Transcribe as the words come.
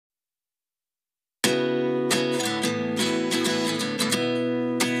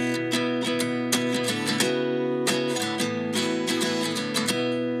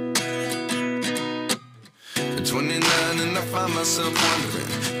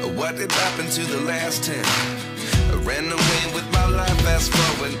what did happen to the last 10? I ran away with my life, fast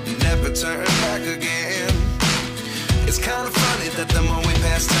forward, never turn back again. It's kind of funny that the more we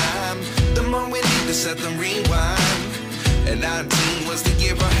pass time, the more we need to set them rewind. And 19 was the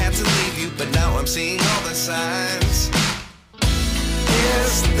year I had to leave you, but now I'm seeing all the signs.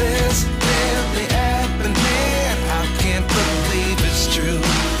 Is this really happening? I can't believe it's true.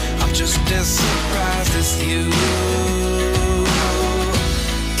 I'm just as surprised as you.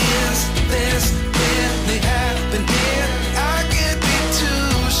 Is this really happening? I can't be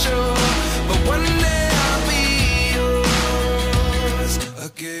too sure, but one day I'll be yours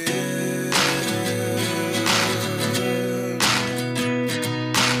again.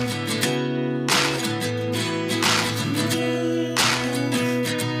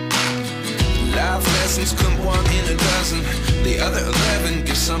 Life lessons come one in a dozen. The other 11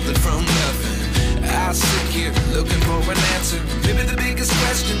 get something from nothing. I sit here looking for an answer. Maybe the biggest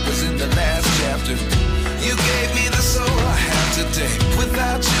question was in the last chapter. You gave me the soul I have today.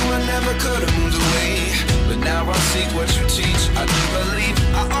 Without you I never could have moved away. But now I see what you teach. I do believe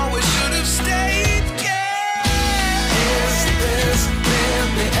I always should have stayed. Yeah. Is this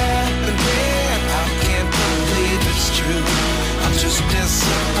really happening? I can't believe it's true. I'm just as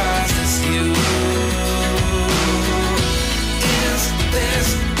surprised as you. Is this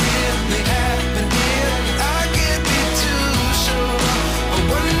really happening? I can't be too sure, but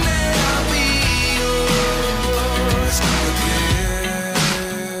one day I'll be yours again.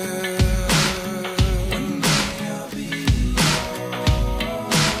 One day I'll be yours.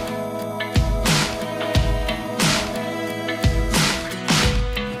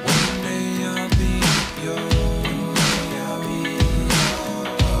 One day I'll be yours. One day I'll be yours.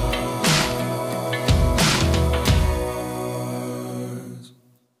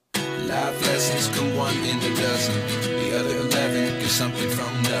 Life lessons come one in a dozen. The other 11 get something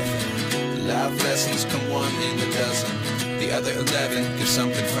from nothing. Life lessons come one in a dozen. The other 11 get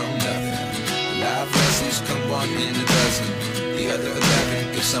something from nothing. Life lessons come one in a dozen. The other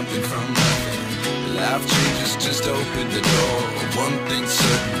 11 get something from nothing. Life changes just open the door. One thing's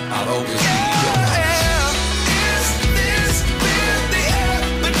certain, I'll always be yours.